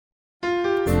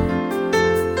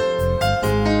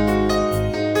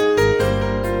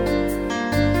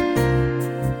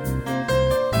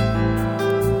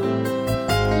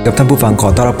ครับท่านผู้ฟังขอ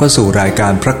ต้อนรับเข้าสู่รายกา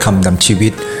รพระคำนำชีวิ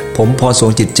ตผมพรส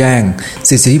งจิตแจ้ง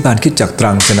ศิษยาภิบาลคริสตจักรต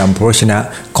รังจะนำพระวจนะ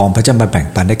ของพระเจ้ามาแบ่ง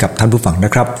ปันให้กับท่านผู้ฟังน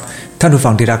ะครับท่านผู้ฟั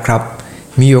งที่รักครับ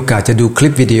มีโอกาสจะดูคลิ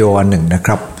ปวิดีโออันหนึ่งนะค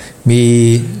รับมี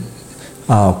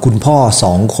คุณพ่อ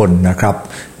2คนนะครับ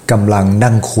กำลัง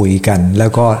นั่งคุยกันแล้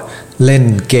วก็เล่น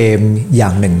เกมอย่า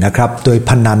งหนึ่งนะครับโดย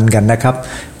พนันกันนะครับ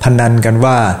พนันกัน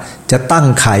ว่าจะตั้ง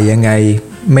ไข่ยังไง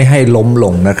ไม่ให้ล้มล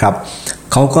งนะครับ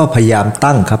เขาก็พยายาม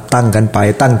ตั้งครับตั้งกันไป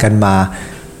ตั้งกันมา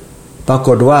ปราก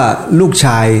ฏว่าลูกช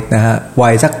ายนะฮะวั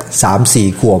ยสัก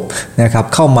 3-4 ขวบนะครับ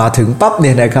เข้ามาถึงปั๊บเ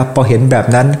นี่ยนะครับพอเห็นแบบ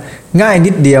นั้นง่าย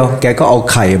นิดเดียวแกก็เอา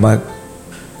ไข่มา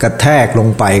กระแทกลง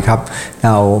ไปครับ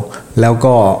แล้ว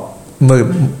ก็เมื่อ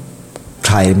ไ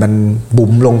ข่มันบุ๋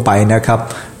มลงไปนะครับ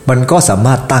มันก็สาม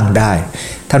ารถตั้งได้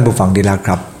ท่านผู้ฟังดีแล้วค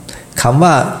รับคำว่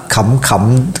าข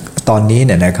ำๆตอนนี้เ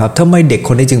นี่ยนะครับทำไมเด็กค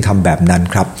นนี้จึงทำแบบนั้น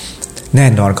ครับแน่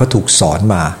นอนเขาถูกสอน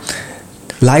มา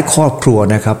หลายครอบครัว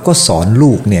นะครับก็สอน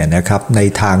ลูกเนี่ยนะครับใน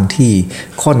ทางที่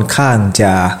ค่อนข้าง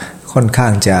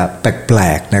จะแปล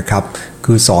กๆนะครับ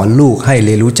คือสอนลูกให้เ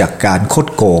รียนรู้จักการคด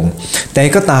โกงแต่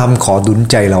ก็ตามขอดุล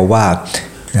ใจเราว่า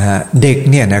นะฮะเด็ก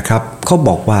เนี่ยนะครับเขาบ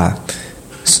อกว่า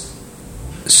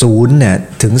0เนี่ย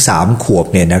ถึง3ขวบ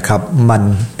เนี่ยนะครับมัน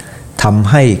ทำ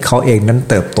ให้เขาเองนั้น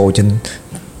เติบโตจน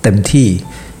เต็มที่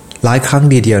หลายครั้ง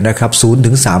เดียวนะครับ0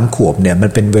ถึง3ขวบเนี่ยมัน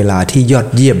เป็นเวลาที่ยอด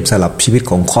เยี่ยมสำหรับชีวิต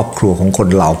ของครอบครัวของคน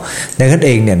เราดังนั้นเอ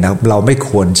งเนี่ยนะเราไม่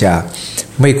ควร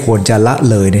จะละ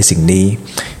เลยในสิ่งนี้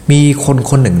มี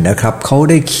คนหนึ่งนะครับเขา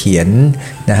ได้เขียน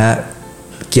นะฮะ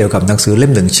เกี่ยวกับหนังสือเล่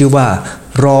มหนึ่งชื่อว่า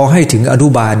รอให้ถึงอนุ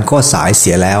บาลก็สายเ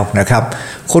สียแล้วนะครับ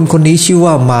คนนี้ชื่อ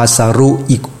ว่ามาซารุ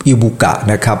อิบุกะ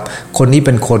นะครับคนนี้เ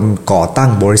ป็นคนก่อตั้ง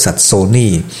บริษัทโซ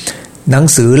นี่หนัง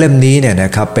สือเล่มนี้เนี่ยน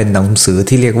ะครับเป็นหนังสือ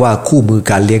ที่เรียกว่าคู่มือ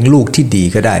การเลี้ยงลูกที่ดี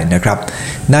ก็ได้นะครับ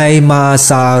ในมาซ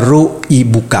ารุอิ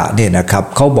บุกะเนี่ยนะครับ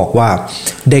เขาบอกว่า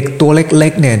เด็กตัวเล็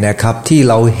กๆเนี่ยนะครับที่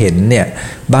เราเห็นเนี่ย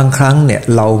บางครั้งเนี่ย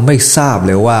เราไม่ทราบเ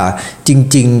ลยว่าจ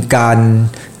ริงๆการ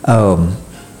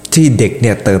ที่เด็กเ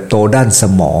นี่ยเติบโตด้านส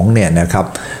มองเนี่ยนะครับ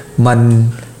มัน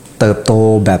เติบโต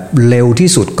แบบเร็วที่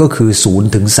สุดก็คือ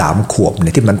0ถึง3ขวบเนี่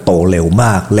ยที่มันโตเร็วม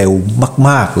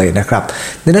ากๆเลยนะครับ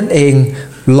ดังนั้นเอง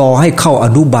รอให้เข้าอ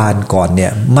นุบาลก่อนเนี่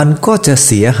ยมันก็จะเ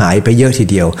สียหายไปเยอะที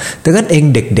เดียวดังนั้นเอง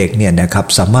เด็กๆเนี่ยนะครับ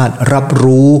สามารถรับ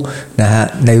รู้นะฮะ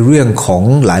ในเรื่องของ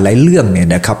หลายๆเรื่องเนี่ย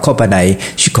นะครับเข้าไปใน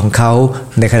ชีวิตของเขา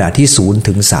ในขณะที่0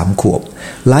ถึง3ขวบ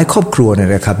หลายครอบครัวเนี่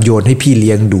ยนะครับโยนให้พี่เ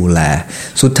ลี้ยงดูแล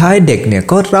สุดท้ายเด็กเนี่ย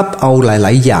ก็รับเอาหล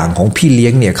ายๆอย่างของพี่เลี้ย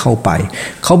งเนี่ยเข้าไป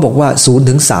เขาบอกว่า0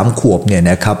ถึง3ขวบเนี่ย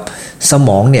นะครับสม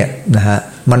องเนี่ยนะฮะ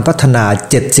มันพัฒนา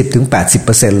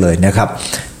 70-80% เลยนะครับ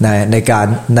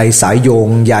ในสายโยง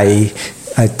ใย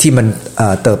ที่มัน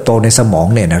เติบโตในสมอง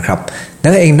เนี่ยนะครับ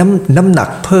นั่นเองน้ำหนัก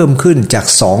เพิ่มขึ้นจาก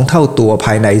2เท่าตัวภ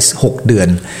ายใน6เดือน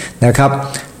นะครับ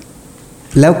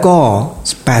แล้วก็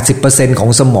 80% ของ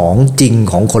สมองจริง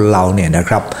ของคนเราเนี่ยนะ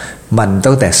ครับมัน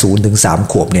ตั้งแต่0ถึง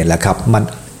3ขวบเนี่ยแหละครับมัน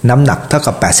น้ำหนักเท่า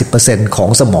กับ 80% ของ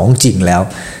สมองจริงแล้ว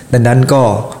ดังนั้นก็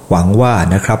หวังว่า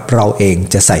นะครับเราเอง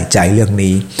จะใส่ใจเรื่อง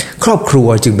นี้ครอบครัว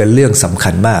จึงเป็นเรื่องสำคั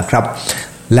ญมากครับ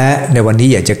และในวันนี้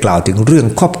อยากจะกล่าวถึงเรื่อง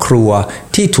ครอบครัว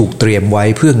ที่ถูกเตรียมไว้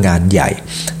เพื่องานใหญ่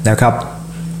นะครับ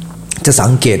จะสั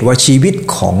งเกตว่าชีวิต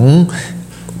ของ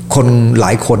คนหล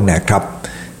ายคนนะครับ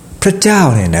พระเจ้า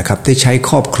เนี่ยนะครับได้ใช้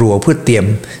ครอบครัวเพื่อเตรียม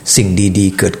สิ่งดี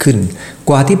ๆเกิดขึ้น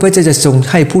กว่าที่พระเจ้าจะทรง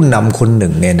ให้ผู้นำคนหนึ่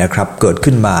งเนี่ยนะครับเกิด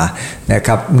ขึ้นมานะค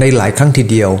รับในหลายครั้งที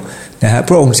เดียวนะฮะพ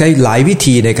ระองค์ใช้หลายวิ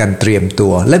ธีในการเตรียมตั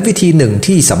วและวิธีหนึ่ง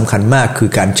ที่สำคัญมากคือ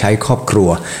การใช้ครอบครัว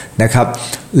นะครับ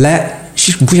และ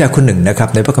ผู้ชายคนหนึ่งนะครับ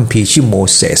ในพระคัมภีร์ชื่อโม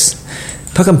เสส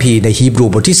พระคัมภีร์ในฮีบรู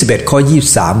บทที่11ข้อ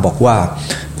23บอกว่า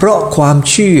เพราะความ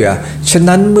เชื่อฉะ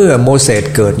นั้นเมื่อโมเสส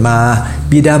เกิดมา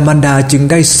บิดามารดาจึง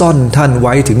ได้ซ่อนท่านไ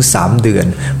ว้ถึง3เดือน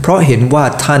เพราะเห็นว่า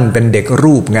ท่านเป็นเด็ก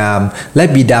รูปงามและ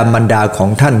บิดามารดาของ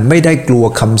ท่านไม่ได้กลัว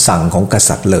คำสั่งของก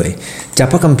ษัตริย์เลยจาก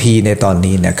พระคัมภีร์ในตอน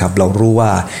นี้นะครับเรารู้ว่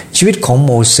าชีวิตของโ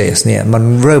มเสสเนี่ยมัน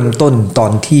เริ่มต้นตอ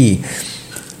นที่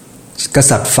ก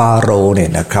ษัตริย์ฟาโรห์เนี่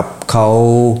ยนะครับเขา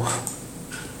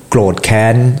โกรธแค้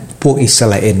นพวกอิส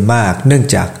ราเอลมากเนื่อง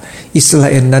จากอิสรา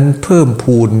เอลนั้นเพิ่ม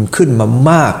พูนขึ้นมา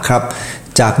มากครับ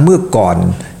จากเมื่อก่อน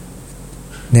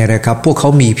เนี่ยนะครับพวกเขา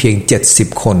มีเพียง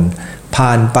70คนผ่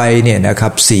านไปเนี่ยนะครั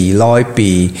บ400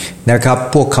ปีนะครับ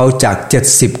พวกเขาจาก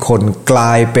70คนกล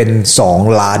ายเป็น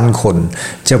2ล้านคน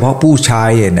เฉพาะผู้ชาย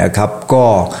เนี่ยนะครับก็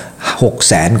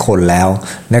600,000 คนแล้ว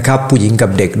นะครับผู้หญิงกั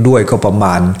บเด็กด้วยก็ประม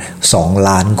าณ2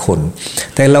ล้านคน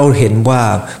แต่เราเห็นว่า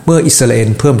เมื่ออิสราเอล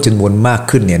เพิ่มจำนวนมาก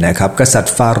ขึ้นเนี่ยนะครับกษัตริ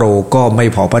ย์ฟาโรห์ก็ไม่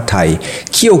พอพระทัย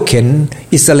เคี่ยวเข็น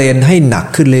อิสราเอลให้หนัก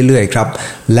ขึ้นเรื่อยๆครับ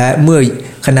และเมื่อ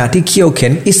ขณะที่เคี่ยวเข็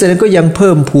นอิสราเอลก็ยังเ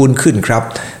พิ่มพูนขึ้นครับ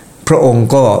พระองค์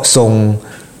ก็ทรง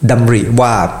ดำริว่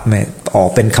า ออก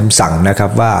เป็นคำสั่งนะครั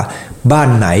บว่าบ้าน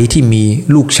ไหนที่มี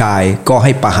ลูกชายก็ใ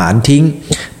ห้ประหารทิ้ง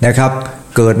นะครับ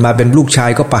เกิดมาเป็นลูกชาย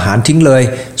ก็ประหารทิ้งเลย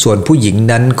ส่วนผู้หญิง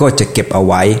นั้นก็จะเก็บเอา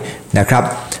ไว้นะครับ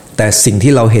แต่สิ่ง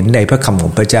ที่เราเห็นในพระคำขอ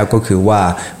งพระเจ้าก็คือว่า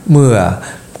เมื่อ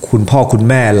คุณพ่อคุณ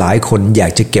แม่หลายคนอยา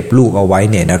กจะเก็บลูกเอาไว้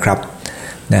เนี่ยนะครับ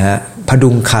นะฮะพดุ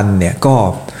งครรภ์เนี่ยก็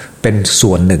เป็น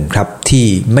ส่วนหนึ่งครับที่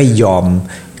ไม่ยอม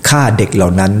ฆ่าเด็กเหล่า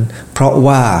นั้นเพราะ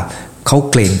ว่าเขา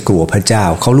เกรงกลัวพระเจ้า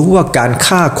เขารู้ว่าการ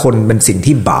ฆ่าคนเป็นสิ่ง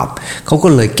ที่บาปเขาก็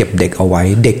เลยเก็บเด็กเอาไว้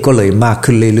เด็กก็เลยมาก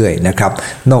ขึ้นเรื่อยๆนะครับ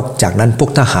นอกจากนั้นพว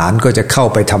กทหารก็จะเข้า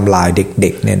ไปทำลายเด็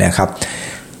กๆเนี่ยนะครับ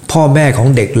พ่อแม่ของ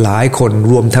เด็กหลายคน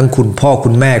รวมทั้งคุณพ่อคุ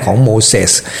ณแม่ของโมเส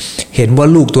สเห็นว่า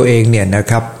ลูกตัวเองเนี่ยนะ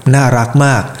ครับน่ารักม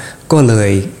ากก็เลย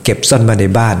เก็บซ่อนมาใน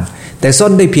บ้านแต่ซ่อ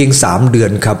นได้เพียง3 เดือ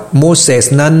นครับโมเสส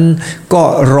นั้นก็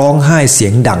ร้องไห้เสี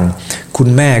ยงดังคุณ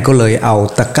แม่ก็เลยเอา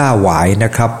ตะกร้าหวายน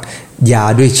ะครับยา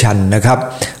ด้วยชันนะครับ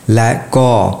และก็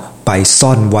ไปซ่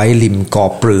อนไว้ริมกอ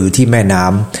ปลือที่แม่น้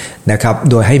ำนะครับ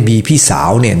โดยให้มีพี่สา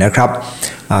วเนี่ยนะครับ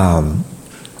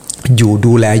อยู่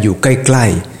ดูแลอยู่ใกล้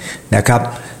ๆนะครับ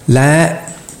และ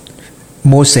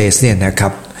โมเสสเนี่ยนะครั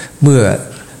บเมื่อ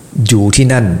อยู่ที่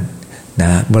นั่นนะ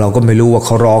เราก็ไม่รู้ว่าเข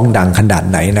าร้องดังขนาด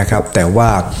ไหนนะครับแต่ว่า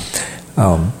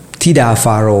ธิดาฟ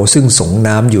าโรห์ซึ่งสง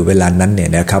น้ำอยู่เวลานั้นเนี่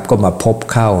ยนะครับก็มาพบ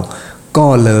เข้าก็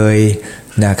เลย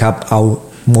นะครับเอา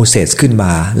โมเสสขึ้นม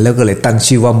าแล้วก็เลยตั้ง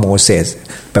ชื่อว่าโมเสส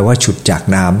แปลว่าฉุดจาก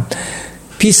น้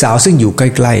ำพี่สาวซึ่งอยู่ใก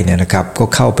ล้ๆเนี่ยนะครับก็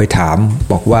เข้าไปถาม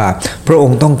บอกว่าพระอง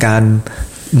ค์ต้องการ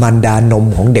มารดานม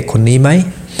ของเด็กคนนี้ไหม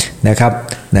นะครับ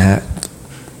นะฮะ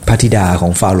พระธิดาขอ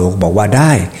งฟาโรห์บอกว่าไ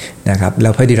ด้นะครับแล้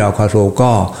วพระธิดาฟาโรห์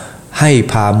ก็ให้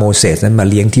พาโมเสสนั้นมา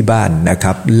เลี้ยงที่บ้านนะค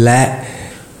รับและ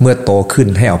เมื่อโตขึ้น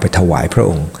ให้เอาไปถวายพระ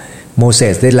องค์โมเส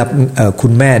สได้รับคุ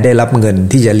ณแม่ได้รับเงิน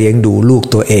ที่จะเลี้ยงดูลูก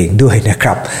ตัวเองด้วยนะค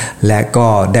รับและก็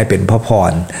ได้เป็นพระพ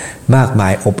รมากมา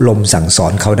ยอบรมสั่งสอ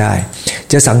นเขาได้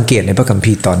จะสังเกตในพระคัม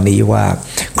ภีร์ตอนนี้ว่า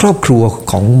ครอบครัว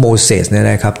ของโมเสสเนี่ย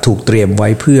นะครับถูกเตรียมไว้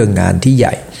เพื่องานที่ให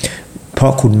ญ่เพรา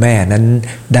ะคุณแม่นั้น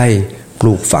ได้ป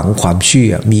ลูกฝังความเชื่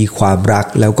อมีความรัก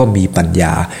แล้วก็มีปัญญ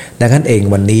าดังนั้นเอง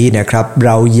วันนี้นะครับเ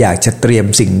ราอยากจะเตรียม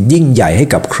สิ่งยิ่งใหญ่ให้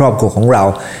กับครอบครัวของเรา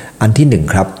อันที่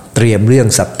1ครับเตรียมเรื่อง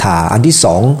ศรัทธาอันที่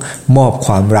2มอบค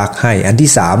วามรักให้อัน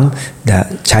ที่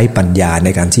3ใช้ปัญญาใน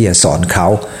การที่จะสอนเขา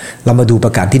เรามาดูป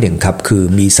ระการที่1ครับคือ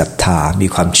มีศรัทธามี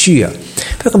ความเชื่อ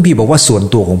พระคัมภีร์บอกว่าส่วน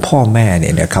ตัวของพ่อแม่เ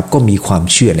นี่ยนะครับก็มีความ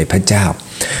เชื่อในพระเจ้า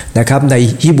นะครับใน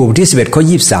ฮีบรูบทที่11ข้อ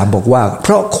23บอกว่าเพ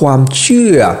ราะความเชื่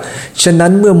อฉะนั้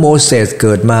นเมื่อโมเสสเ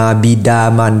กิดมาบิดา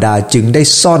มารดาจึงได้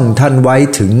ซ่อนท่านไว้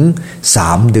ถึง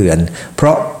3 เดือนเพร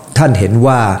าะท่านเห็น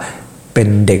ว่าเป็น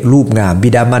เด็กรูปงามบิ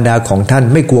ดามารดาของท่าน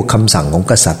ไม่กลัวคำสั่งของ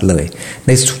กษัตริย์เลยใ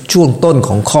นช่วงต้นข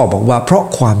องข้อบอกว่าเพราะ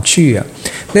ความเชื่อ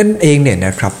นั่นเองเนี่ยน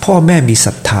ะครับพ่อแม่มีศ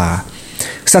รัทธ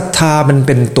ามันเ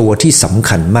ป็นตัวที่สำ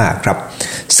คัญมากครับ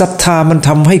ศรัทธามันท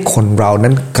ำให้คนเรา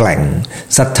นั้นแกร่ง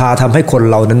ศรัทธาทำให้คน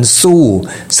เรานั้นสู้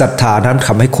ศรัทธานั้นท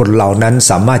ำให้คนเรานั้น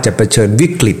สามารถจะเผชิญวิ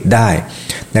กฤตได้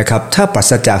นะครับถ้าปรา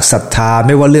ศจากศรัทธาไ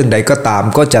ม่ว่าเรื่องใดก็ตาม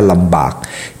ก็จะลำบาก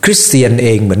คริสเตียนเอ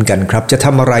งเหมือนกันครับจะท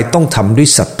ำอะไรต้องทำด้วย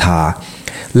ศรัทธา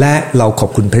และเราขอบ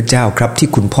คุณพระเจ้าครับที่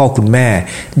คุณพ่อคุณแม่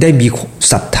ได้มี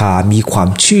ศรัทธามีความ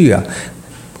เชื่อ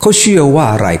เขาเชื่อว่า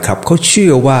อะไรครับเขาเชื่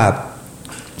อว่า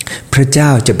พระเจ้า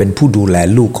จะเป็นผู้ดูแล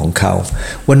ลูกของเขา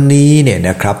วันนี้เนี่ยน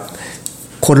ะครับ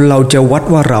คนเราจะวัด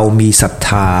ว่าเรามีศรัทธ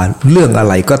าเรื่องอะ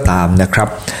ไรก็ตามนะครับ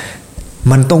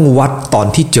มันต้องวัดตอน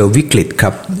ที่เจอวิกฤตค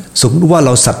รับสมมติว่าเร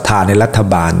าศรัทธาในรัฐ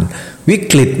บาลวิ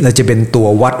กฤตเราจะเป็นตัว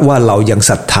วัดว่าเรายัง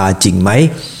ศรัทธาจริงไหม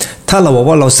ถ้าเราบอก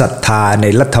ว่าเราศรัทธาใน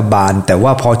รัฐบาลแต่ว่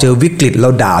าพอเจอวิกฤตเรา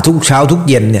ด่าทุกเช้าทุก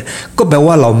เย็นเนี่ยก็แปล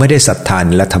ว่าเราไม่ได้ศรัทธาใ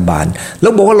นรัฐบาลแล้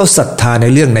วบอกว่าเราศรัทธาใน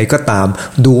เรื่องไหนก็ตาม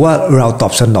ดูว่าเราตอ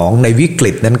บสนองในวิก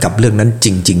ฤตนั้นกับเรื่องนั้นจ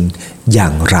ริงๆอย่า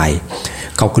งไร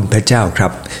ขอบคุณพระเจ้าครั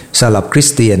บสำหรับคริส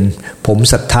เตียนผม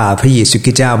ศรัทธาพระเยซูค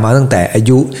ริสต์เจ้ามาตั้งแต่อา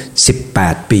ยุ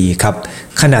18 ปีครับ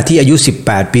ขณะที่อายุ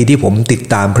18 ปีที่ผมติด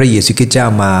ตามพระเยซูคริสต์เจ้า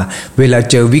มาเวลา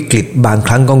เจอวิกฤตบางค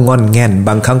รั้งก็งอนแง่นบ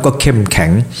างครั้งก็เข้มแข็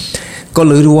งก็เ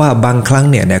ลยรู้ว่าบางครั้ง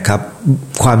เนี่ยนะครับ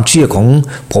ความเชื่อของ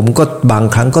ผมก็บาง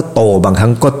ครั้งก็โตบางครั้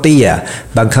งก็เตี้ย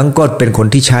บางครั้งก็เป็นคน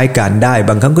ที่ใช้การได้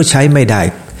บางครั้งก็ใช้ไม่ได้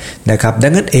นะครับดั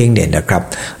งนั้นเองเนี่ยนะครับ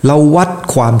เราวัด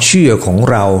ความเชื่อของ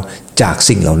เราจาก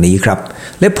สิ่งเหล่านี้ครับ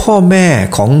และพ่อแม่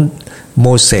ของโม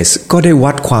เสสก็ได้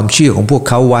วัดความเชื่อของพวก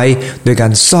เขาไว้โดยกา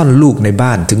รซ่อนลูกในบ้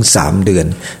านถึง3 เดือน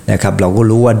นะครับเราก็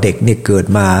รู้ว่าเด็กเนี่ยเกิด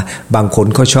มาบางคน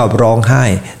เขาชอบร้องไห้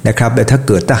นะครับแต่ถ้าเ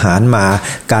กิดทหารมา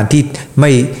การที่ไ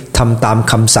ม่ ทำตาม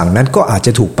คำสั่งนั้นก็อาจจ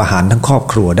ะถูกประหารทั้งครอบ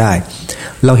ครัวได้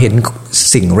เราเห็น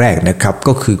สิ่งแรกนะครับ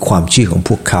ก็คือความเชื่อของพ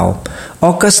วกเขาอ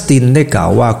อกัสตินได้กล่า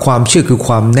วว่าความเชื่อคือค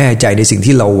วามแน่ใจในสิ่ง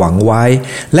ที่เราหวังไว้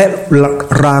และ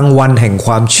รางวัลแห่งค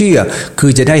วามเชื่อคื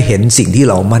อจะได้เห็นสิ่งที่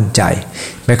เรามั่นใจ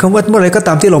หมายความว่าเมื่อไรก็ต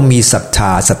ามที่เรามีศรัทธ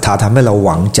าทำให้เราห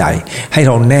วังใจให้เ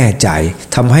ราแน่ใจ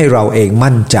ทำให้เราเอง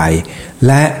มั่นใจแ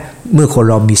ละเมื่อคน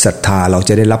เรามีศรัทธาเราจ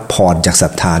ะได้รับพรจากศรั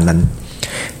ทธานั้น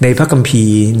ในพระคัมภี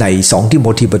ร์ใน2ทิโม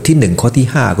ธีบทที่1ข้อที่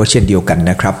5ก็เช่นเดียวกัน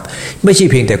นะครับไม่ใช่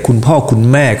เพียงแต่คุณพ่อคุณ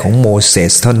แม่ของโมเส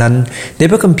สเท่านั้นใน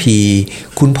พระคัมภีร์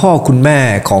คุณพ่อคุณแม่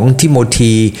ของทิโม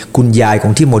ธีคุณยายขอ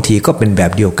งทิโมธีก็เป็นแบ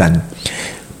บเดียวกัน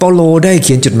เปาโลได้เ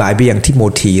ขียนจดหมายไปยังทิโม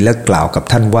ธีและกล่าวกับ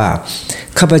ท่านว่า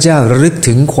ข้าพเจ้าระลึก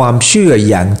ถึงความเชื่อ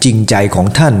อย่างจริงใจของ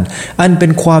ท่านอันเป็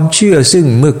นความเชื่อซึ่ง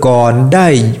เมื่อก่อนได้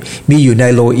มีอยู่ใน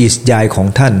โลอิสยายของ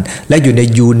ท่านและอยู่ใน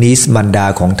ยูนิสมันดา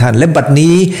ของท่านและบัด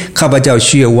นี้ข้าพเจ้าเ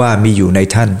ชื่อว่ามีอยู่ใน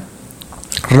ท่าน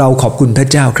เราขอบคุณพระ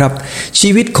เจ้าครับชี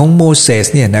วิตของโมเสส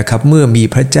เนี่ยนะครับเมื่อมี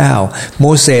พระเจ้าโม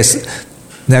เสส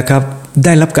นะครับไ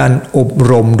ด้รับการอบ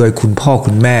รมโดยคุณพ่อ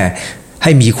คุณแม่ใ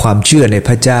ห้มีความเชื่อในพ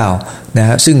ระเจ้าน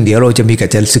ะซึ่งเดี๋ยวเราจะมีการ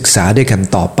จะศึกษาด้วยกัน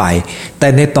ต่อไปแต่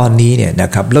ในตอนนี้เนี่ยน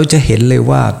ะครับเราจะเห็นเลย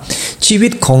ว่าชีวิ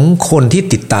ตของคนที่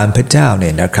ติดตามพระเจ้าเนี่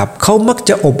ยนะครับเขามัก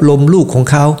จะอบรมลูกของ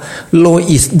เขาโล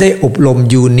อิสได้อบรม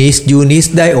ยูนิส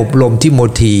ได้อบรมทิโม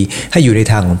ธีให้อยู่ใน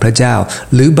ทางของพระเจ้า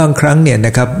หรือบางครั้งเนี่ยน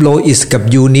ะครับโลอิสกับ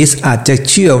ยูนิสอาจจะ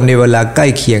เชื่อในเวลาใกล้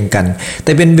เคียงกันแ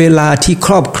ต่เป็นเวลาที่ค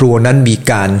รอบครัวนั้นมี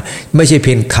การไม่ใช่เ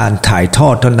พียงการถ่ายทอ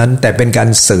ดเท่านั้นแต่เป็นการ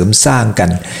เสริมสร้างกัน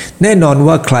แน่นอน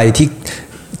ว่าใคร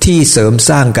ที่เสริม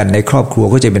สร้างกันในครอบครัว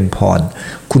ก็จะเป็นพร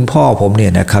คุณพ่อผมเนี่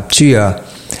ยนะครับเชื่อ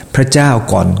พระเจ้า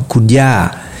ก่อนคุณย่า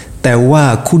แต่ว่า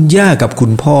คุณย่ากับคุ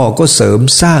ณพ่อก็เสริม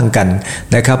สร้างกัน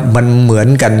นะครับมันเหมือน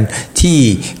กันที่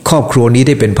ครอบครัวนี้ไ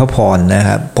ด้เป็นพระพรนะค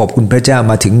รับขอบคุณพระเจ้า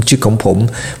มาถึงชีวิตของผ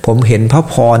มเห็นพระ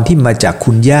พรที่มาจาก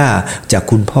คุณย่าจาก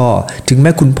คุณพ่อถึงแ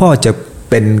ม้คุณพ่อจะ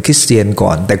เป็นคริสเตียนก่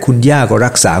อนแต่คุณย่าก็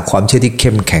รักษาความเชื่อที่เ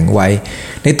ข้มแข็งไว้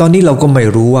ในตอนนี้เราก็ไม่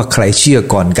รู้ว่าใครเชื่อ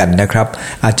ก่อนกันนะครับ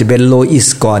อาจจะเป็นโลอิส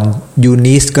ก่อนยู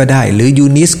นิสก็ได้หรือยู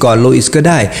นิสก่อนโลอิสก็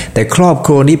ได้แต่ครอบค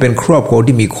รัวนี้เป็นครอบครัว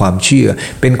ที่มีความเชื่อ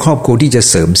เป็นครอบครัวที่จะ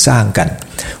เสริมสร้างกัน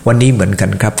วันนี้เหมือนกั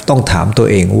นครับต้องถามตัว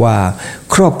เองว่า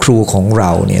ครอบครัวของเร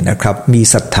าเนี่ยนะครับมี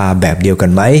ศรัทธาแบบเดียวกั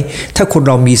นไหมถ้าคนเ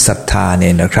รามีศรัทธาเนี่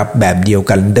ยนะครับแบบเดียว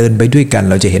กันเดินไปด้วยกัน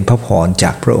เราจะเห็นพระพรจ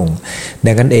ากพระองค์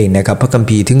ดังนั้นเองนะครับพระคัม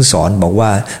ภีร์ถึงสอนบอกว่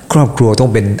าครอบครัวต้อ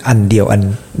งเป็นอันเดียว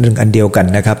กัน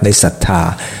นะครับในศรัทธา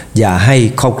อย่าให้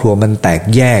ครอบครัวมันแตก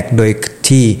แยกโดย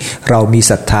ที่เรามี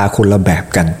ศรัทธาคนละแบบ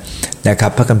กันนะครั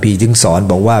บพระคัมภีร์จึงสอน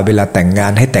บอกว่าเวลาแต่งงา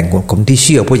นให้แต่งกับคนที่เ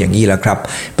ชื่อเพราะอย่างนี้แหละครับ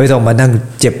ไม่ต้องมานั่ง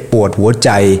เจ็บปวดหัวใจ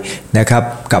นะครับ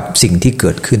กับสิ่งที่เ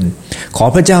กิดขึ้นขอ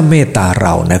พระเจ้าเมตตาเร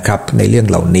านะครับในเรื่อง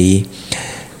เหล่านี้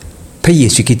พระเย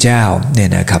ซูคริสต์เจ้าเนี่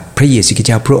ยนะครับพระเยซูคริสต์เ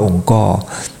จ้าพระองค์ก็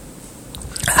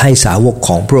ให้สาวกข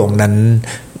องพระองค์นั้น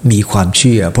มีความเ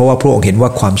ชื่อเพราะว่าพระองค์เห็นว่า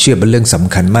ความเชื่อเป็นเรื่องส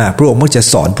ำคัญมากพระองค์มักจะ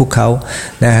สอนพวกเขา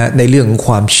นะฮะในเรื่องของค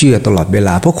วามเชื่อตลอดเวล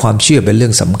าเพราะความเชื่อเป็นเรื่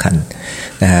องสำคัญ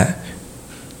นะฮะ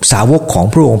สาวกของ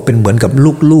พระองค์เป็นเหมือนกับ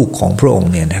ลูกๆของพระอง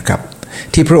ค์เนี่ยนะครับ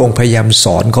ที่พระองค์พยายามส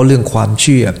อนเขาเรื่องความเ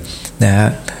ชื่อนะฮะ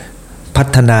พั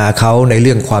ฒนาเขาในเ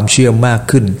รื่องความเชื่อมาก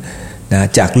ขึ้นนะ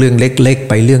จากเรื่องเล็กๆ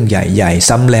ไปเรื่องใหญ่ๆ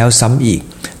ซ้ำแล้วซ้ำอีก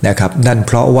นะครับนั่นเ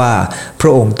พราะว่าพร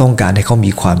ะองค์ต้องการให้เขา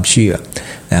มีความเชื่อ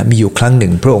นะมีอยู่ครั้งหนึ่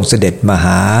งพระองค์เสด็จมาห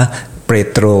าเป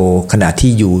โตรขณะ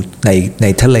ที่อยู่ใน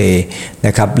ทะเลน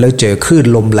ะครับแล้วเจอคลื่น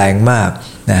ลมแรงมาก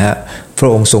นะฮะพระ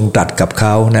องค์ทรงตรัสกับเข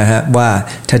านะฮะว่า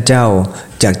ถ้าเจ้า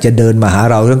อยากจะเดินมาหา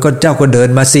เราแล้วก็เจ้าก็เดิน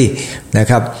มาสินะ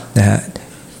ครับนะฮะ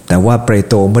แต่ว่าเป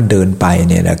โตรเมื่อเดินไป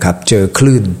เนี่ยนะครับเจอค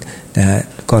ลื่นนะฮะ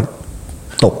ก็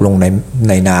ตกลง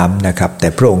ในน้ำนะครับแต่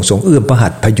พระองค์ทรงเอื้อมพระหั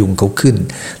ตถ์พยุงเขาขึ้น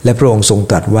และพระองค์ทรง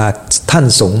ตรัสว่าท่าน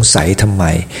สงสัยทำไม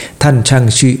ท่าน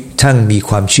ช่างมี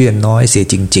ความเชื่อน้อยเสีย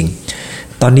จริง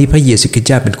ๆตอนนี้พระเยซูคริสต์เ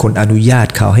จ้าเป็นคนอนุญาต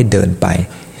เขาให้เดินไป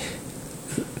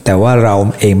แต่ว่าเรา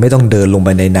เองไม่ต้องเดินลงไป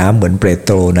ในน้ำเหมือนเปโต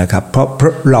รนะครับเพราะ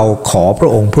เราขอพระ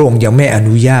องค์ยังไม่อ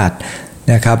นุญาต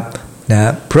นะครับน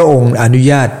ะพระองค์อนุ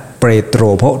ญาตเปโตร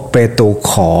เพราะเปโตร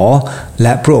ขอแล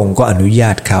ะพระองค์ก็อนุญ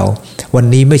าตเขาวัน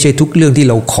นี้ไม่ใช่ทุกเรื่องที่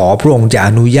เราขอพระองค์จะอ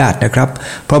นุญาตนะครับ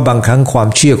เพราะบางครั้งความ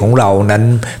เชื่อของเรานั้น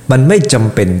มันไม่จ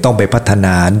ำเป็นต้องไปพัฒน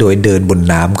าโดยเดินบน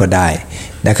น้ำก็ได้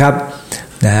นะครับ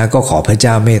นะก็ขอพระเ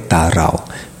จ้าเมตตาเรา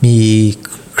มี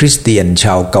คริสเตียนช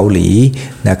าวเกาหลี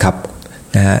นะครับ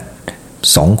นะฮะ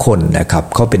2 คนนะครับ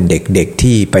เขาเป็นเด็กๆ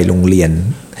ที่ไปโรงเรียน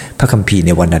พระคัมภีร์ใ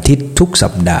นวันอาทิตย์ทุกสั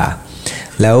ปดาห์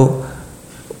แล้ว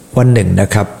วันหนึ่งนะ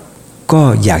ครับก็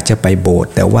อยากจะไปโบส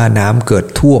ถ์แต่ว่าน้ำเกิด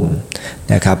ท่วม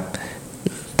นะครับ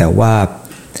แต่ว่า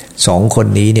2 คน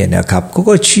นี้เนี่ยนะครับ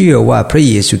ก็เชื่อว่าพระ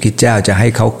เยซูคริสต์เจ้าจะให้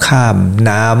เขาข้าม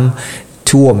น้ำ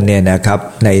ท่วมเนี่ยนะครับ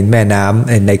ในแม่น้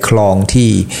ำในคลอง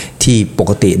ที่ป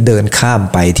กติเดินข้าม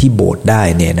ไปที่โบสถ์ได้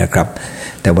เนี่ยนะครับ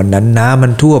แต่วันนั้นน้ำมั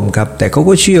นท่วมครับแต่เขา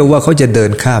ก็เชื่อว่าเขาจะเดิ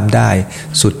นข้ามได้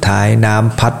สุดท้ายน้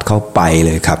ำพัดเขาไปเ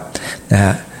ลยครับนะฮ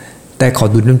ะแต่ขอ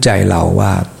ดูน้ำใจเราว่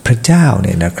าพระเจ้าเ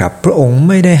นี่ยนะครับพระองค์ไ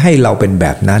ม่ได้ให้เราเป็นแบ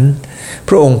บนั้น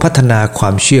พระองค์พัฒนาควา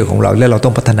มเชื่อของเราและเราต้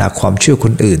องพัฒนาความเชื่อค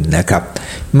นอื่นนะครับ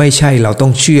ไม่ใช่เราต้อ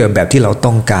งเชื่อแบบที่เรา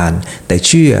ต้องการแต่เ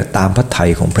ชื่อตามพระทัย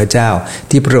ของพระเจ้า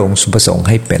ที่พระองค์ทรงประสงค์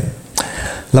ให้เป็น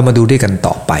เรามาดูด้วยกัน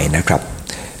ต่อไปนะครับ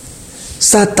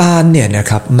ซาตานเนี่ยนะ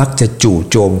ครับมักจะจู่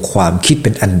โจมความคิดเป็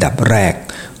นอันดับแรก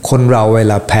คนเราเว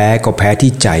ลาแพ้ก็แพ้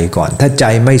ที่ใจก่อนถ้าใจ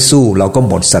ไม่สู้เราก็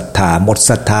หมดศรัทธ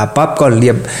าปั๊บก็เ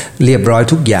รียบร้อย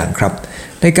ทุกอย่างครับ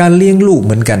ในการเลี้ยงลูกเ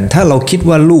หมือนกันถ้าเราคิด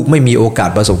ว่าลูกไม่มีโอกาส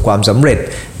ประสบความสำเร็จ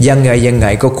ยังไง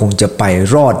ก็คงจะไป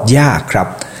รอดยากครับ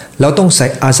เราต้อง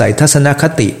อาศัยทัศนค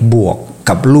ติบวก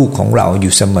กับลูกของเราอ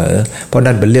ยู่เสมอเพราะ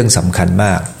นั่นเป็นเรื่องสำคัญม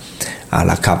าก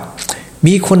ล่ะครับ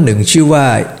มีคนหนึ่งชื่อว่า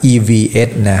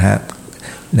EVS นะฮะ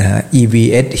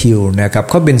EVS Hill นะครับ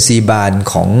เขาเป็นซีบาน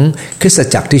ของคริสต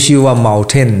จักรที่ชื่อว่า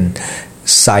Mountain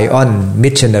Zion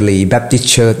Missionary Baptist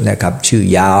Church นะครับชื่อ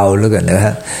ยาวเหลือเกินนะฮ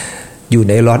ะอยู่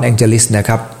ในลอสแองเจลิสนะค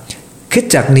รับคริสต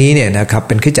จักรนี้เนี่ยนะครับเ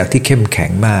ป็นคริสตจักรที่เข้มแข็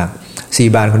งมากซี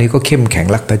บานคนนี้ก็เข้มแข็ง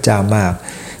รักพระเจ้ามาก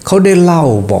เขาได้เล่า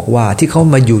บอกว่าที่เขา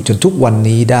มาอยู่จนทุกวัน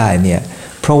นี้ได้เนี่ย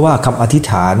เพราะว่าคำอธิษ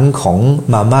ฐานของ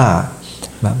มาม่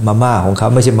าของเขา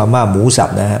ไม่ใช่มาม่าหมูสับ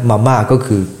นะฮะมาม่าก็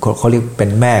คือเขาเรียกเป็น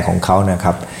แม่ของเขานะค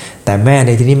รับแต่แม่ใน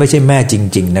ที่นี้ไม่ใช่แม่จ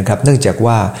ริงๆนะครับเนื่องจาก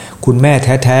ว่าคุณแม่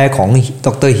แท้ๆของด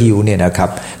ร.ฮิลเนี่ยนะครับ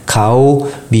เขา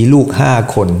มีลูก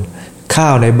5คนข้า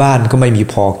วในบ้านก็ไม่มี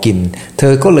พอกินเธ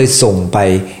อก็เลยส่งไป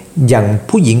ยัง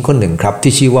ผู้หญิงคนหนึ่งครับ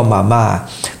ที่ชื่อว่ามาม่า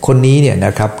คนนี้เนี่ยน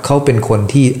ะครับเขาเป็นคน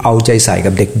ที่เอาใจใส่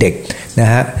กับเด็กๆนะ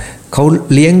ฮะเขา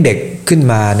เลี้ยงเด็กขึ้น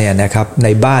มาเนี่ยนะครับใน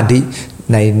บ้านที่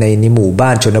ในหมู่บ้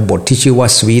านชนบทที่ชื่อว่า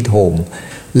Sweet Home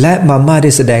และมาม่าไ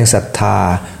ด้แสดงศรัทธา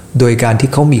โดยการที่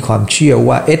เขามีความเชื่อ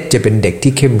ว่าเอ็ดจะเป็นเด็ก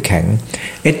ที่เข้มแข็ง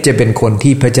เอ็ดจะเป็นคน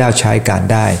ที่พระเจ้าใช้การ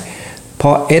ได้พ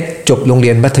อเอ็ดจบโรงเรี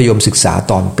ยนมัธยมศึกษา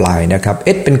ตอนปลายนะครับเ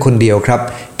อ็ดเป็นคนเดียวครับ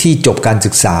ที่จบการ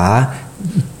ศึกษา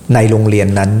ในโรงเรียน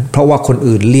นั้นเพราะว่าคน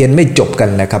อื่นเรียนไม่จบกัน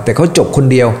นะครับแต่เขาจบคน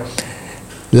เดียว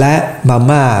และมา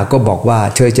ม่าก็บอกว่า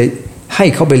เธอจะให้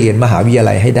เขาไปเรียนมหาวิทยา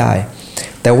ลัยให้ได้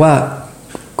แต่ว่า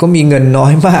ก็มีเงินน้อ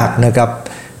ยมากนะครับ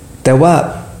แต่ว่า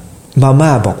มาม่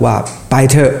าบอกว่าไป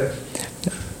เถอะ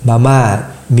มาม่า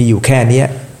มีอยู่แค่นี้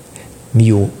มี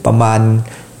อยู่ประมาณ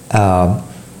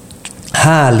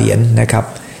5 เหรียญนะครับ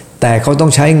แต่เขาต้อ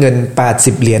งใช้เงิน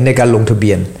80 เหรียญในการลงทะเ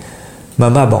บียนมา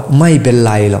ม่าบอกไม่เป็นไ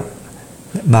รหรอก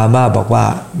มาม่าบอกว่า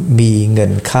มีเงิ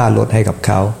นค่ารถให้กับเ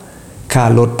ขาค่า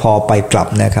รถพอไปกลับ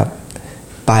นะครับ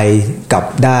ไปกลับ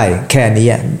ได้แค่นี้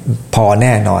พอแ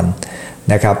น่นอน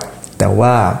นะครับแต่ว่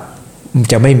า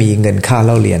จะไม่มีเงินค่าเ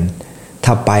ล่าเรียน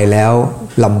ถ้าไปแล้ว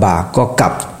ลำบากก็กลั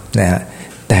บนะฮะ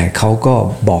แต่เขาก็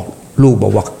บอกลูกบอ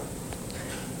กว่า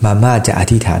มาม่าจะอ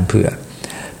ธิษฐานเผื่อ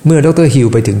เมื่อดร.ฮิล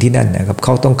ไปถึงที่นั่นนะครับเข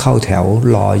าต้องเข้าแถว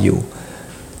รออยู่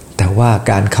แต่ว่า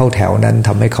การเข้าแถวนั้นท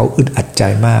ำให้เขาอึดอัดใจ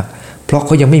มากเพราะเข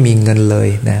ายังไม่มีเงินเลย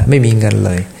นะไม่มีเงินเ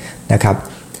ลยนะครับ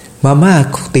มาม่า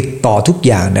ติดต่อทุก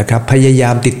อย่างนะครับพยายา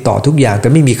มติดต่อทุกอย่างแต่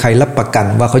ไม่มีใครรับประกัน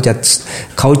ว่าเข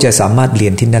าจะสามารถเรี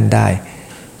ยนที่นั่นได้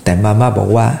แต่มาม่าบอก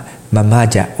ว่ามาม่า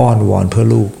จะอ้อนวอนเพื่อ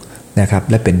ลูกนะครับ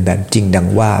และเป็นแบบจริงดัง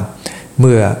ว่าเ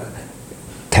มื่อ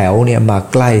แถวเนี่ยมา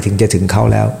ใกล้ถึงจะถึงเขา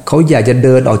แล้วเขาอยากจะเ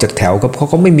ดินออกจากแถวเพราะ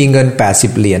เขาไม่มีเงิน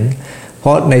80 เหรียญเพร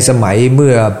าะในสมัยเ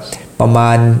มื่อประม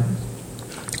าณ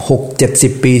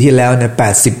60-70 ปีที่แล้วเนี่ย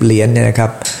80 เหรียญเนี่ยนะครั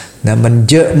บนะมัน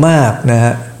เยอะมากนะฮ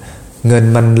ะเงิน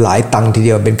มันหลายตังค์ทีเ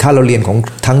ดียวเป็นค่าเราเรียนของ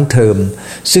ทั้งเทอม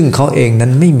ซึ่งเขาเองนั้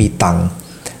นไม่มีตังค์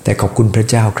แต่ขอบคุณพระ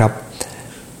เจ้าครับ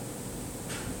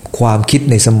ความคิด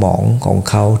ในสมองของ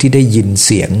เขาที่ได้ยินเ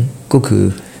สียงก็คือ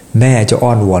แม่จะอ้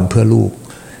อนวอนเพื่อลูก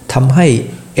ทำให้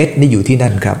เอ็ดนี่อยู่ที่นั่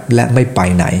นครับและไม่ไป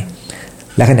ไหน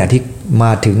และขณะที่ม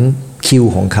าถึงคิว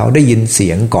ของเขาได้ยินเสี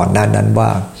ยงก่อนหน้านั้นว่า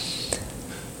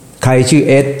ใครชื่อ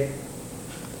เอ็ด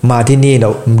มาที่นี่เรา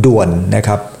ด่วนนะค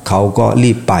รับเขาก็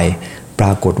รีบไปปร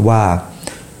ากฏว่า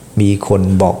มีคน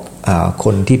บอกค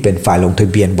นที่เป็นฝ่ายลงทะ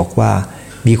เบียนบอกว่า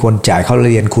มีคนจ่ายค่าเ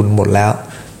รียนคุณหมดแล้ว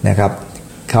นะครับ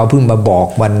เขาเพิ่งมาบอก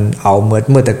มันเอาเ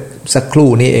มื่อแต่สักครู่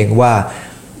นี้เองว่า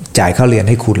จ่ายค่าเรียน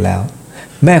ให้คุณแล้ว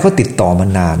แม่เขาติดต่อมา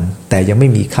นานแต่ยังไม่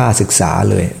มีค่าศึกษา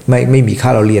เลยไม่มีค่า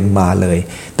เราเรียนมาเลย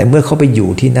แต่เมื่อเขาไปอยู่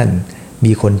ที่นั่น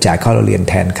มีคนจ่ายค่าเราเรียน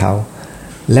แทนเขา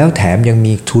แล้วแถมยัง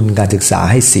มีทุนการศึกษา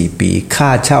ให้4 ปีค่า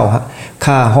เช่า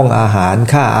ค่าห้องอาหาร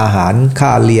ค่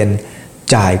าเรียน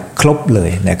จ่ายครบเลย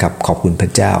นะครับขอบคุณพร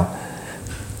ะเจ้า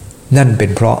นั่นเป็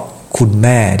นเพราะคุณแ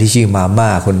ม่ที่ชื่อมาม่า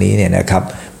คนนี้เนี่ยนะครับ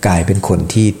กลายเป็นคน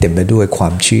ที่เต็มไปด้วยควา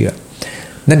มเชื่อ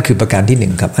นั่นคือประการที่หนึ่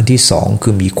งครับอันที่สองคื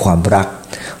อมีความรัก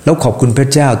แล้วขอบคุณพระ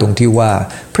เจ้าตรงที่ว่า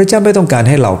พระเจ้าไม่ต้องการ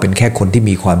ให้เราเป็นแค่คนที่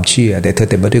มีความเชื่อแต่เธอ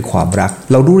เต็มไปด้วยความรัก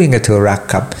เรารู้ยังไงเธอรัก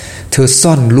ครับเธอ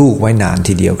ซ่อนลูกไว้นาน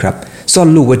ทีเดียวครับซ่อน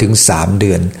ลูกไว้ถึง3 เ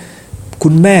ดือนคุ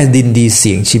ณแม่ดินดีเ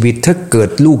สี่ยงชีวิตถ้าเกิด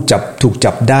ลูกถูก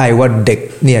จับได้ว่าเด็ก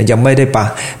เนี่ยยังไม่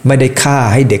ได้ฆ่า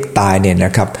ให้เด็กตายเนี่ยน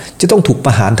ะครับจะต้องถูกป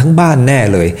ระหารทั้งบ้านแน่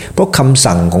เลยเพราะคำ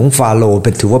สั่งของฟาโรห์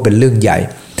ถือว่าเป็นเรื่องใหญ่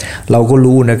เราก็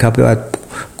รู้นะครับว่า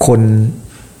คน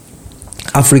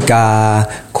แอฟริกา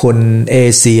คนเอ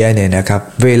เชียเนี่ยนะครับ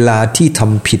เวลาที่ท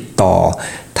ำผิดต่อ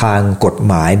ทางกฎ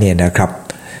หมายเนี่ยนะครับ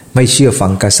ไม่เชื่อฟั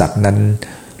งกษัตริย์นั้น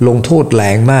ลงโทษแร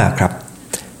งมากครับ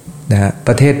นะป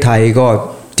ระเทศไทยก็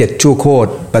7 ชั่วโคตร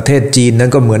ประเทศจีนนั้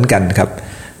นก็เหมือนกันครับ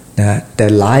นะแต่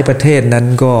หลายประเทศนั้น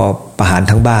ก็ประหาร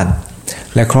ทั้งบ้าน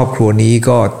และครอบครัวนี้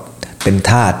ก็เป็น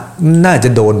ทาสน่าจะ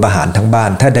โดนประหารทั้งบ้าน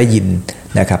ถ้าได้ยิน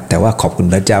นะครับแต่ว่าขอบคุณ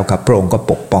พระเจ้าครับพระองค์ก็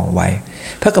ปกป้องไว้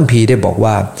พระคัมภีร์ได้บอก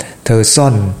ว่าเธอซ่อ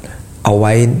นเอาไ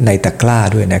ว้ในตะกร้า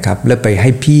ด้วยนะครับแล้วไปให้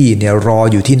พี่เนี่ยรอ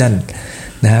อยู่ที่นั่น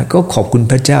นะก็ขอบคุณ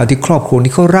พระเจ้าที่ครอบครัว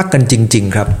นี้เขารักกันจริง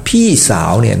ๆครับพี่สา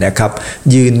วเนี่ยนะครับ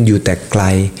ยืนอยู่แต่ไกล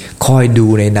คอยดู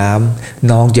ในน้ำ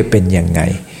น้องจะเป็นยังไง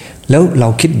แล้วเรา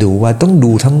คิดดูว่าต้อง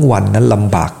ดูทั้งวันนั้นล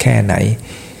ำบากแค่ไหน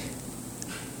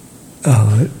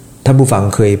ท่านผู้ฟัง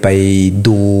เคยไป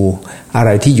ดูอะไร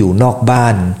ที่อยู่นอกบ้า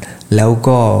นแล้ว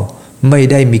ก็ไม่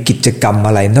ได้มีกิจกรรมอ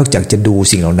ะไรนอกจากจะดู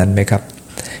สิ่งเหล่านั้นไหมครับ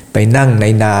ไปนั่งใน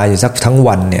นาอยู่สักทั้ง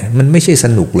วันเนี่ยมันไม่ใช่ส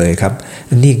นุกเลยครับ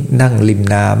อันนี้นั่งริม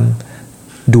น้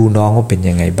ำดูน้องว่าเป็น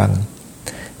ยังไงบ้าง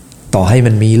ต่อให้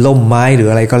มันมีล่มไม้หรือ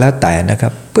อะไรก็แล้วแต่นะครั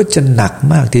บก็จะหนัก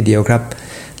มากทีเดียวครับ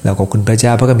แล้วขอบคุณพระเจ้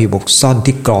าพระคัมภีร์บอกซ่อน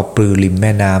ที่กอปลือริมแ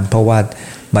ม่น้ำเพราะว่า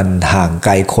มันห่างไก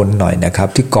ลคนหน่อยนะครับ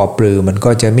ที่กอปลือมันก็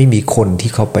จะไม่มีคนที่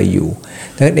เข้าไปอยู่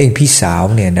ดังนั้นเองพี่สาว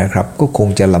เนี่ยนะครับก็คง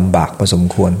จะลำบากพอสม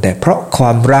ควรแต่เพราะคว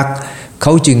ามรักเข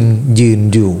าจึงยืน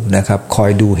อยู่นะครับคอย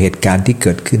ดูเหตุการณ์ที่เ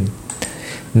กิดขึ้น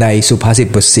ในสุภาษิต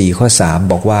บท4 ข้อ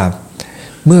 3บอกว่า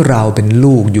เมื่อเราเป็น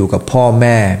ลูกอยู่กับพ่อแ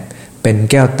ม่เป็น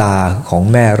แก้วตาของ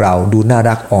แม่เราดูน่า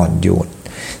รักอ่อนโยน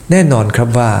แน่นอนครับ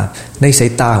ว่าในสา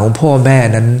ยตาของพ่อแม่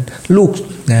นั้นลูก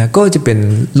นะก็จะเป็น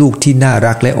ลูกที่น่า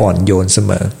รักและอ่อนโยนเส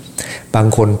มอบาง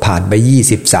คนผ่านไป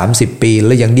20-30 ปีแ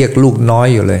ล้วยังเรียกลูกน้อย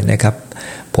อยู่เลยนะครับ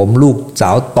ผมลูกสา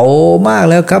วโตมาก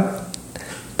แล้วครับ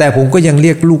แต่ผมก็ยังเ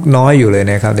รียกลูกน้อยอยู่เลย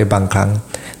นะครับในบางครั้ง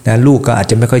นะลูกก็อาจ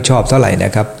จะไม่ค่อยชอบเท่าไหร่น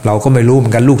ะครับเราก็ไม่รู้เหมื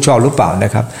อนกันลูกชอบหรือเปล่าน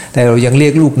ะครับแต่เรายังเรี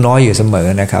ยกลูกน้อยอยู่เสมอ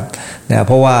นะครับนะเ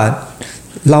พราะว่า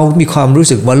เรามีความรู้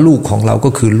สึกว่าลูกของเราก็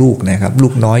คือลูกนะครับลู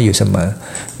กน้อยอยู่เสมอ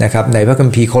นะครับในพระคัม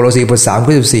ภีร์โคโลสีบท3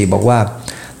 ข้อ 14บอกว่า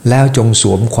แล้วจงส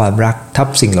วมความรักทับ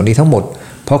สิ่งเหล่านี้ทั้งหมด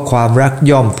เพราะความรัก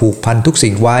ย่อมผูกพันทุก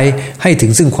สิ่งไว้ให้ถึ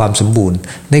งซึ่งความสมบูรณ์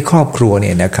ในครอบครัวเ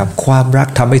นี่ยนะครับความรัก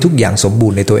ทำให้ทุกอย่างสมบู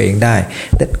รณ์ในตัวเองได้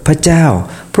แต่พระเจ้า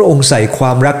พระองค์ใส่คว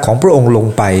ามรักของพระองค์ลง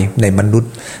ไปในมนุษ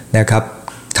ย์นะครับ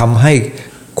ทำให้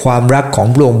ความรักของ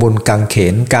พระองค์บนกางเข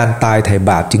นการตายไถ่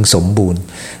บาปจึงสมบูรณ์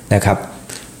นะครับ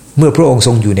เมื่อพระองค์ท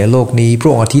รงอยู่ในโลกนี้พระ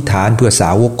องค์อธิษฐานเพื่อสา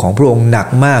วกของพระองค์หนัก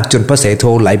มากจนพระเสโท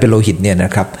ไหลเป็นโลหิตเนี่ยน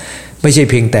ะครับไม่ใช่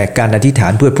เพียงแต่การอธิษฐา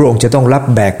นเพื่อพระองค์จะต้องรับ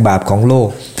แบกบาปของโลก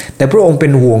แต่พระองค์เป็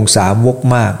นห่วงสาวก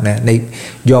มากนะใน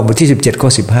ยอห์นบทที่17 ข้อ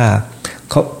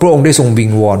 15พระองค์ได้ทรงวิ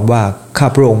งวอนว่าข้า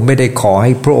พระองค์ไม่ได้ขอใ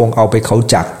ห้พระองค์เอา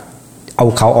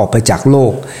เขาออกไปจากโล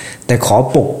กแต่ขอ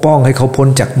ปกป้องให้เขาพ้น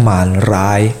จากมารร้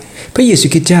ายพระเยซู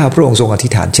คริสต์เจ้าพระองค์ทรงอธิ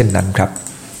ษฐานเช่นนั้นครับ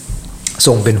ท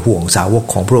รงเป็นห่วงสาวก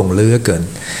ของพระองค์เหลือเกิน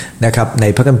นะครับใน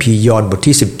พระคัมภีร์ยอห์นบท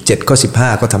ที่17 ข้อ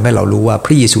 15ก็ทำให้เรารู้ว่าพ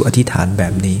ระเยซูอธิษฐานแบ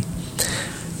บนี้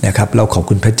นะครับเราขอบ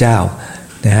คุณพระเจ้า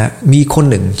นะฮะมีคน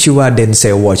หนึ่งชื่อว่าเดนเซ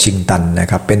ลวอชิงตันนะ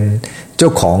ครับเป็นเจ้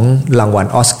าของรางวัล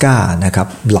ออสการ์นะครับ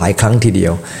หลายครั้งทีเดี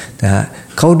ยวนะฮะ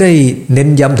เขาได้เน้น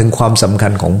ย้ำถึงความสำคั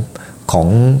ญขอ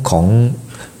ง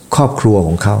ครอบครัวข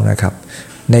องเขานะครับ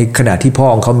ในขณะที่พ่อ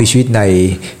ของเขามีชีวิตใน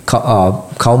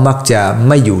เขามักจะไ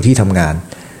ม่อยู่ที่ทำงาน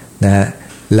นะฮะ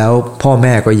แล้วพ่อแ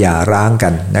ม่ก็หย่าร้างกั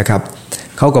นนะครับ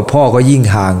เขากับพ่อก็ยิ่ง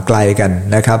ห่างไกลกัน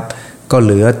นะครับก็เห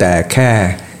ลือแต่แค่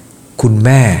คุณแ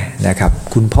ม่นะครับ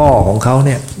คุณพ่อของเขาเ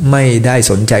นี่ยไม่ได้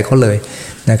สนใจเขาเลย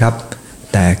นะครับ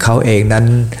แต่เขาเองนั้น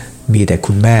มีแต่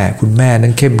คุณแม่นั้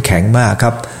นเข้มแข็งมากค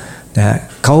รับนะฮะ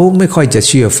เขาไม่ค่อยจะเ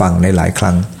ชื่อฟังในหลายค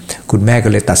รั้งคุณแม่ก็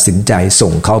เลยตัดสินใจส่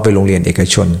งเขาไปโรงเรียนเอก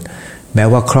ชนแม้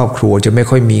ว่าครอบครัวจะไม่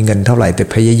ค่อยมีเงินเท่าไหร่แต่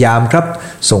พยายามครับ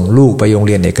ส่งลูกไปโรงเ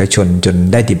รียนเอกชนจน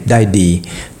ได้ดิบได้ดี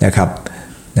นะครับ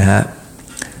นะฮะ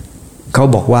เขา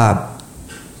บอกว่า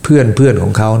เพื่อนขอ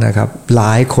งเขานะครับหล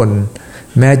ายคน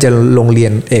แม้จะโรงเรีย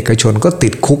นเอกชนก็ติ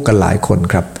ดคุกกันหลายคน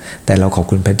ครับแต่เราขอบ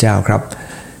คุณพระเจ้าครับ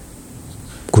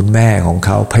คุณแม่ของเข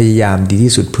าพยายามดี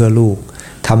ที่สุดเพื่อลูก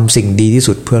ทำสิ่งดีที่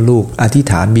สุดเพื่อลูกอธิษ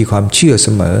ฐานมีความเชื่อเส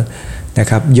มอนะ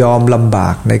ครับยอมลำบา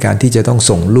กในการที่จะต้อง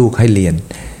ส่งลูกให้เรียน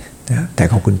แต่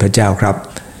ขอบคุณพระเจ้าครับ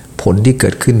ผลที่เกิ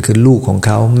ดขึ้นคือลูกของเ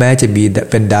ขาแม้จะมี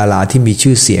เป็นดาราที่มี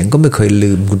ชื่อเสียงก็ไม่เคย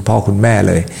ลืมคุณพ่อคุณแม่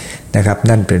เลยนะครับ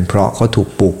นั่นเป็นเพราะเขาถูก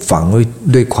ปลูกฝัง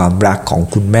ด้วยความรักของ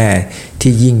คุณแม่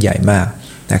ที่ยิ่งใหญ่มาก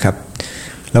นะครับ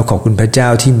เราขอบคุณพระเจ้า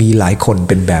ที่มีหลายคน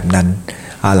เป็นแบบนั้น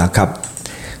เอาล่ะครับ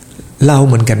เราเ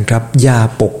หมือนกันครับอย่า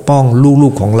ปกป้องลู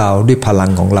กๆของเราด้วยพลั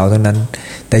งของเราเท่านั้น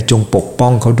แต่จงปกป้อ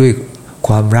งเขาด้วยค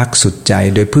วามรักสุดใจ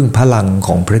โดยพึ่งพลังข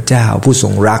องพระเจ้าผู้ทร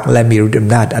งรักและมีฤทธิ์อ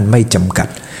ำนาจอันไม่จำกัด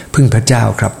พึ่งพระเจ้า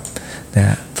ครับน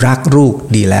ะรักลูก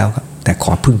ดีแล้วครับแต่ข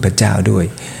อพึ่งพระเจ้าด้วย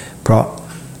เพราะ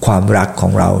ความรักขอ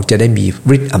งเราจะได้มี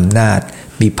ฤทธิ์อำนาจ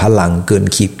มีพลังเกิน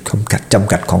ขีดจ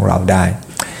ำกัดของเราได้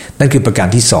นั่นคือประการ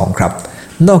ที่สองครับ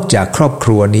นอกจากครอบค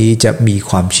รัวนี้จะมี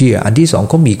ความเชื่ออันที่สอง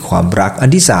เขามีความรักอัน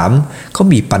ที่สามเขา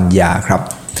มีปัญญาครับ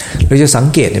เราจะสัง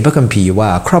เกตในพระคัมภีร์ว่า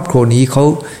ครอบครัวนี้เขา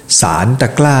สารตะ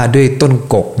กร้าด้วยต้น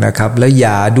กกนะครับและย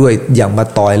าด้วยอย่างมะ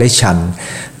ตอยและฉัน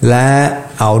และ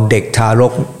เอาเด็กทาร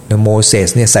กโมเสส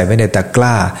เนี่ยใส่ไว้ในตะก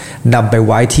ร้านำไปไ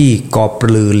ว้ที่กอป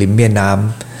ลือริมแม่น้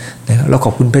ำนะเราข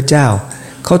อบคุณพระเจ้า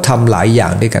เขาทำหลายอย่า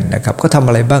งด้วยกันนะครับเขาทำ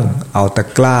อะไรบ้างเอาตะ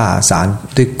กร้าสาร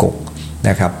ด้วยกกน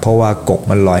ะครับเพราะว่ากก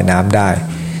มันลอยน้ำได้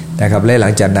นะครับและหลั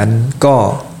งจากนั้นก็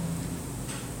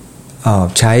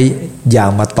ใช้ยาง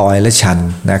มะตอยและชัน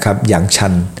นะครับอย่างชั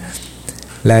น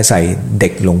และใส่เด็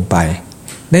กลงไป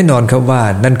แน่นอนครับว่า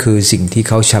นั่นคือสิ่งที่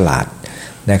เขาฉลาด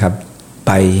นะครับไ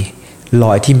ปล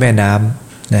อยที่แม่น้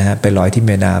ำนะฮะไปลอยที่แ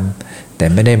ม่น้ำแต่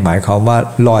ไม่ได้หมายความว่า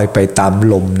ลอยไปตาม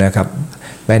ลมนะครับ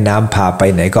แม่น้ำพาไป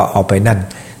ไหนก็เอาไปนั่น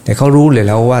แต่เขารู้เลยแ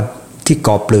ล้วว่าที่ก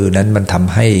อปลือนั้นมันท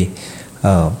ำให้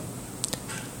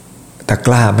ตะก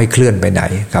ร้าไม่เคลื่อนไปไหน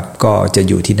ครับก็จะ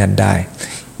อยู่ที่นั่นได้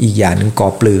อีกอย่างนึงกอ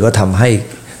ปลือก็ทำให้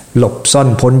หลบซ่อน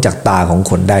พ้นจากตาของ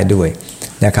คนได้ด้วย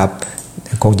นะครับ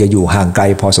คงจะอยู่ห่างไกล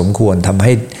พอสมควรทำใ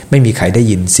ห้ไม่มีใครได้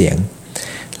ยินเสียง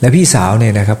และพี่สาวเนี่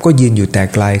ยนะครับก็ยืนอยู่แต่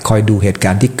ไกลคอยดูเหตุก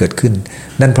ารณ์ที่เกิดขึ้น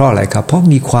นั่นเพราะอะไรครับเพราะ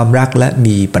มีความรักและ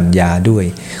มีปัญญาด้วย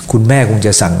คุณแม่คงจ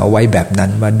ะสั่งเอาไว้แบบนั้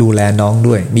นมาดูแลน้อง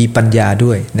ด้วยมีปัญญา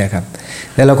ด้วยนะครับ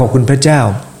และเราขอบคุณพระเจ้า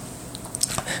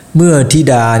เมื่อธิ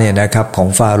ดาเนี่ยนะครับของ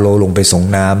ฟาโรห์ลงไปส่ง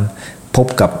น้ำพบ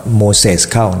กับโมเสส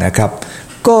เข้านะครับ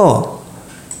ก็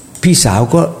พี่สาว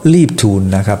ก็รีบทูล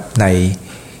นะครับใน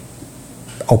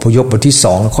อพยพบทที่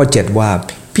2ข้อ7ว่า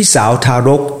พี่สาวทาร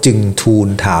กจึงทูล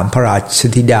ถามพระราช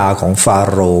ธิดาของฟา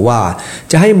โรห์ว่า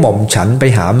จะให้หม่อมฉันไป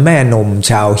หาแม่นม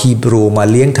ชาวฮีบรูมา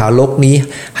เลี้ยงทารกนี้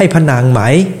ให้พระนางไหม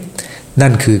นั่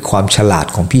นคือความฉลาด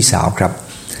ของพี่สาวครับ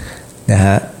นะฮ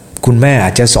ะคุณแม่อ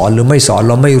าจจะสอนหรือไม่สอนเ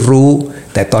ราไม่รู้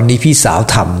แต่ตอนนี้พี่สาว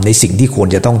ทำในสิ่งที่ควร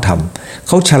จะต้องทำเ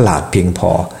ขาฉลาดเพียงพ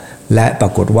อและปร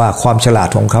ากฏว่าความฉลาด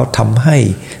ของเขาทำให้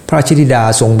พระราชธิดา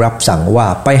ทรงรับสั่งว่า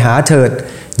ไปหาเถิด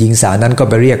หญิงสาวนั้นก็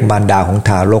ไปเรียกมารดาของท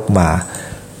ารกมา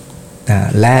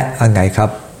และอะไรครับ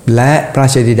และพระรา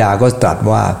ชธิดาก็ตรัส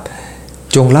ว่า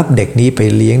จงรับเด็กนี้ไป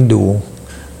เลี้ยงดู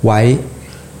ไว้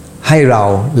ให้เรา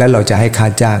และเราจะให้ค่า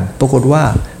จ้างปรากฏว่า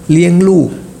เลี้ยงลูก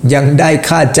ยังได้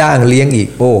ค่าจ้างเลี้ยงอีก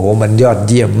โอ้โหมันยอด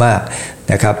เยี่ยมมาก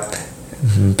นะครับ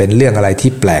เป็นเรื่องอะไร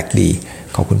ที่แปลกดี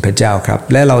ขอบคุณพระเจ้าครับ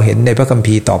และเราเห็นในพระคัม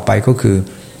ภีร์ต่อไปก็คือ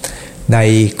ใน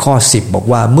ข้อ10บอก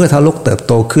ว่าเมื่อทารกเติบ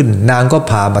โตขึ้นนางก็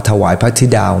พามาถวายพระธิ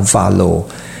ดาของฟาโรห์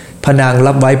พระนาง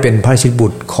รับไว้เป็นพระราชบุ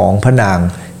ตรของพระนาง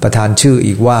ประทานชื่อ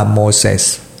อีกว่าโมเสส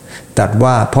ตรัส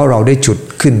ว่าเพราะเราได้จุด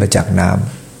ขึ้นมาจากน้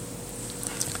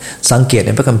ำสังเกตใน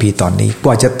พระคัมภีร์ตอนนี้ก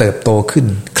ว่าจะเติบโตขึ้น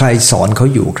ใครสอนเขา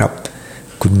อยู่ครับ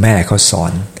คุณแม่เขาสอ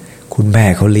นคุณแม่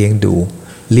เขาเลี้ยง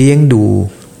ดู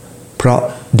เพราะ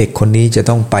เด็กคนนี้จะ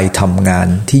ต้องไปทำงาน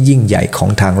ที่ยิ่งใหญ่ของ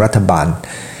ทางรัฐบาล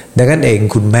ดังนั้นเอง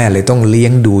คุณแม่เลยต้องเลี้ย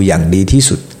งดูอย่างดีที่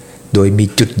สุดโดยมี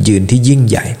จุดยืนที่ยิ่ง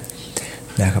ใหญ่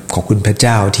นะครับขอบคุณพระเ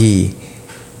จ้าที่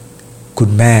คุณ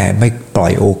แม่ไม่ปล่อ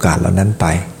ยโอกาสเหล่านั้นไป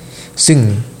ซึ่ง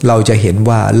เราจะเห็น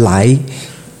ว่า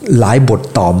หลายบท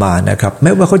ต่อมานะครับแ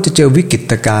ม้ว่าเขาจะเจอวิกฤ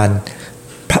ตการณ์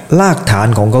รากฐาน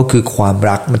ของเขาคือความ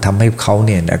รักมันทำให้เขาเ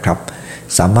นี่ยนะครับ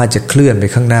สามารถจะเคลื่อนไป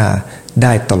ข้างหน้าไ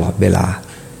ด้ตลอดเวลา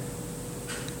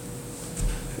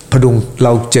พดุงเร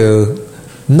าเจอ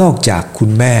นอกจากคุ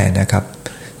ณแม่นะครับ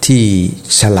ที่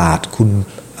ฉลาด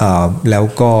แล้ว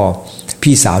ก็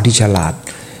พี่สาวที่ฉลาด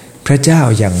พระเจ้า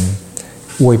ยัง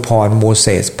อวยพรโมเส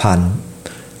สผ่าน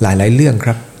หลายๆเรื่องค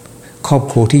รับครอบ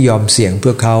ครัวที่ยอมเสี่ยงเ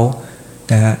พื่อเขา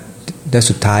นะฮะและ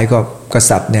สุดท้ายก็ก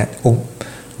ษัตริย์เนี่ย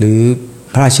หรือ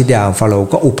พระราชธิดาฟาโรห์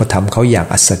ก็อุปถัมภ์เขาอย่าง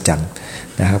อัศจรรย์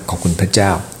นะครับขอบคุณพระเจ้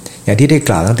าอย่างที่ได้ก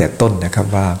ล่าวตั้งแต่ต้นนะครับ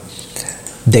ว่า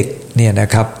เด็กเนี่ยน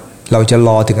ะครับเราจะร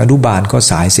อถึงอนุบาลก็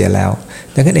สายเสียแล้ว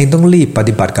ดังนั้นเองต้องรีบป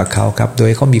ฏิบัติกับเขาครับโด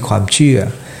ยเขามีความเชื่อ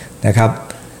นะครับ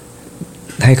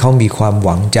ให้เขามีความห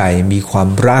วังใจมีความ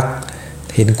รัก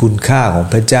เห็นคุณค่าของ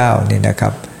พระเจ้าเนี่ยนะครั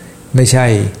บไม่ใช่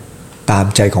ตาม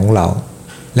ใจของเรา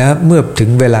และเมื่อถึง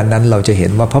เวลานั้นเราจะเห็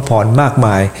นว่าพระพรมากม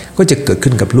ายก็จะเกิด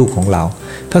ขึ้นกับลูกของเรา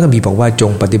พระคัมภีร์บอกว่าจ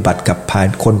งปฏิบัติกับ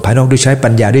คนภายนอกด้วยใช้ปั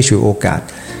ญญาด้วยฉวยโอกาส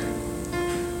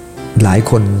หลาย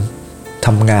คนท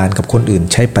ำงานกับคนอื่น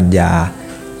ใช้ปัญญา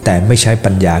แต่ไม่ใช้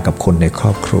ปัญญากับคนในคร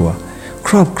อบครัวค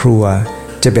รอบครัว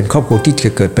จะเป็นครอบครัวที่จะ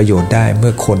เกิดประโยชน์ได้เมื่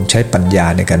อคนใช้ปัญญา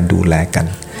ในการดูแลกัน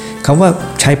คำว่า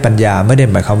ใช้ปัญญาไม่ได้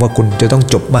หมายความว่าคุณจะต้อง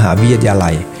จบมหาวิทยา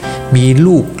ลัยมี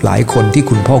ลูกหลายคนที่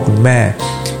คุณพ่อคุณแม่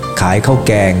ขายข้าวแ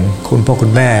กงคุณพ่อคุ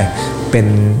ณแม่เป็น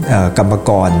กรรมก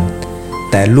ร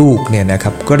แต่ลูกเนี่ยนะค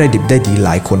รับก็ได้ดิบได้ดีหล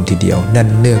ายคนทีเดียวนั่น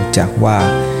เนื่องจากว่า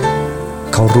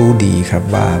เขารู้ดีครับ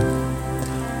ว่า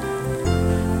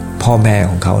พ่อแม่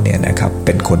ของเขาเนี่ยนะครับเ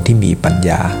ป็นคนที่มีปัญญ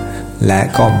าและ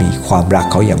ก็มีความรัก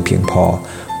เขาอย่างเพียงพอ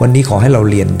วันนี้ขอให้เรา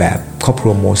เรียนแบบครอบครั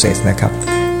วโมเสสนะครับ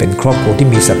เป็นครอบครัวที่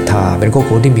มีศรัทธาเป็นครอบค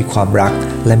รัวที่มีความรัก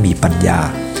และมีปัญญา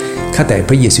ข้าแต่พ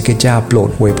ระเยซูคริสต์เจ้าโปรด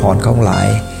อวยพรเขาหลาย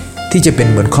ที่จะเป็น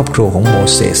เหมือนครอบครัวของโม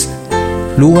เสส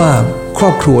รู้ว่าครอ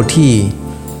บครัวที่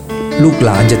ลูกห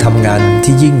ลานจะทำงาน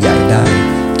ที่ยิ่งใหญ่ได้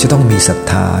จะต้องมีศรัท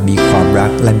ธามีความรั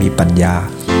กและมีปัญญา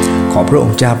ขอพระอง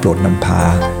ค์เจ้าโปรดนำพา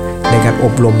ในการอ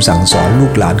บรมสั่งสอนลู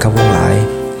กหลานเขาทั้งหลาย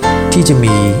ที่จะ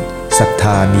มีศรัทธ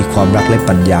ามีความรักและ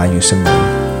ปัญญาอยู่เสมอ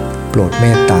โปรดเม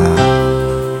ตตา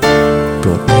โปร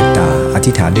ดเมตตาอ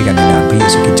ธิษฐานด้วยกันในนามพระเย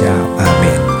ซูคริสต์เจ้าอาเม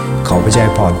นขอพระเจ้า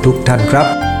พรทุกท่านครับ